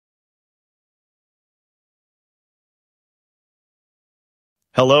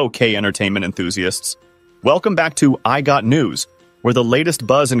Hello, K entertainment enthusiasts. Welcome back to I Got News, where the latest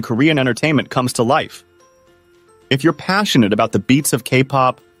buzz in Korean entertainment comes to life. If you're passionate about the beats of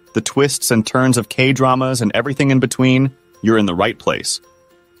K-pop, the twists and turns of K-dramas, and everything in between, you're in the right place.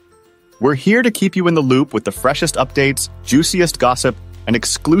 We're here to keep you in the loop with the freshest updates, juiciest gossip, and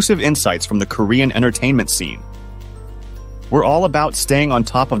exclusive insights from the Korean entertainment scene. We're all about staying on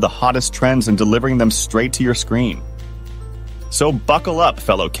top of the hottest trends and delivering them straight to your screen. So buckle up,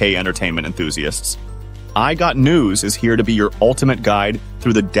 fellow K-entertainment enthusiasts. I Got News is here to be your ultimate guide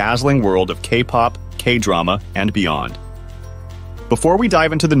through the dazzling world of K-pop, K-drama, and beyond. Before we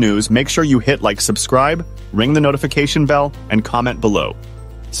dive into the news, make sure you hit like, subscribe, ring the notification bell, and comment below.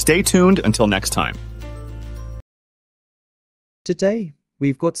 Stay tuned until next time. Today,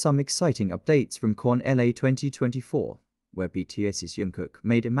 we've got some exciting updates from KCON LA 2024, where BTS's Jungkook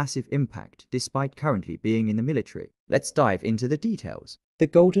made a massive impact despite currently being in the military. Let's dive into the details. The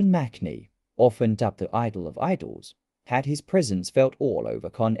Golden Maknae, often dubbed the idol of idols, had his presence felt all over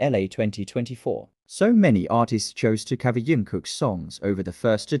KCON LA 2024. So many artists chose to cover Jungkook's songs over the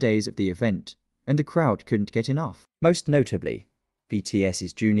first 2 days of the event, and the crowd couldn't get enough. Most notably,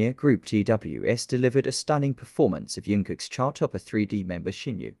 BTS's junior group TWS delivered a stunning performance of Jungkook's chart-topper 3D member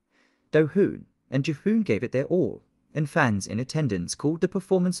Shinyu. Do-hoon and Ji-hoon gave it their all, and fans in attendance called the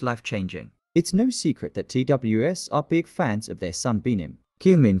performance life-changing. It's no secret that TWS are big fans of their son Binim.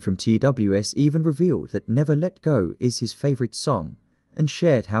 Kyungmin from TWS even revealed that Never Let Go is his favorite song, and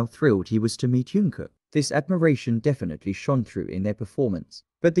shared how thrilled he was to meet Jungkook. This admiration definitely shone through in their performance.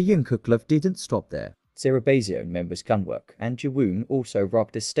 But the Jungkook love didn't stop there. Cerebasione members Gunwook and Jiwoon also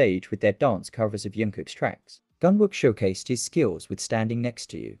rocked the stage with their dance covers of Jungkook's tracks. Gunwook showcased his skills with Standing Next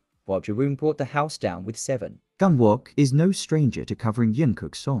to You, while Jiwoon brought the house down with Seven. Gunwook is no stranger to covering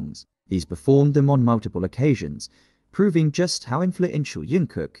Jungkook's songs. He's performed them on multiple occasions, proving just how influential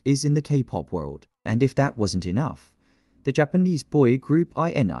Jungkook is in the K-pop world. And if that wasn't enough, the Japanese boy group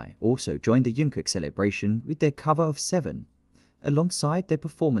INI also joined the Jungkook celebration with their cover of Seven, alongside their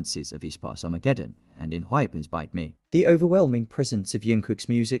performances of Ispa's Armageddon and In Hypen's Bite Me. The overwhelming presence of Jungkook's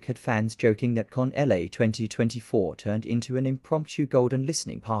music had fans joking that KCON LA 2024 turned into an impromptu golden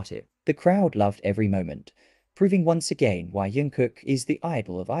listening party. The crowd loved every moment, proving once again why Jungkook is the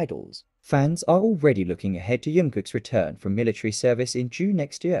idol of idols. Fans are already looking ahead to Jungkook's return from military service in June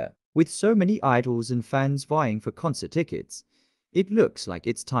next year. With so many idols and fans vying for concert tickets, it looks like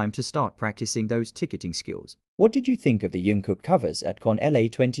it's time to start practicing those ticketing skills. What did you think of the Jungkook covers at KCON LA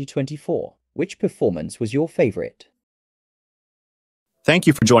 2024? Which performance was your favorite? Thank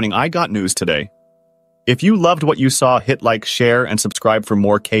you for joining I Got News today. If you loved what you saw, hit like, share, and subscribe for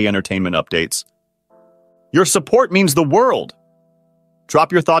more K-entertainment updates. Your support means the world!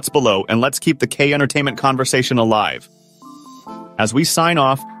 Drop your thoughts below and let's keep the K-entertainment conversation alive. As we sign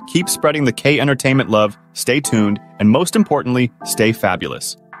off, keep spreading the K-entertainment love, stay tuned, and most importantly, stay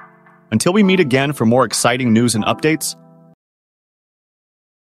fabulous. Until we meet again for more exciting news and updates,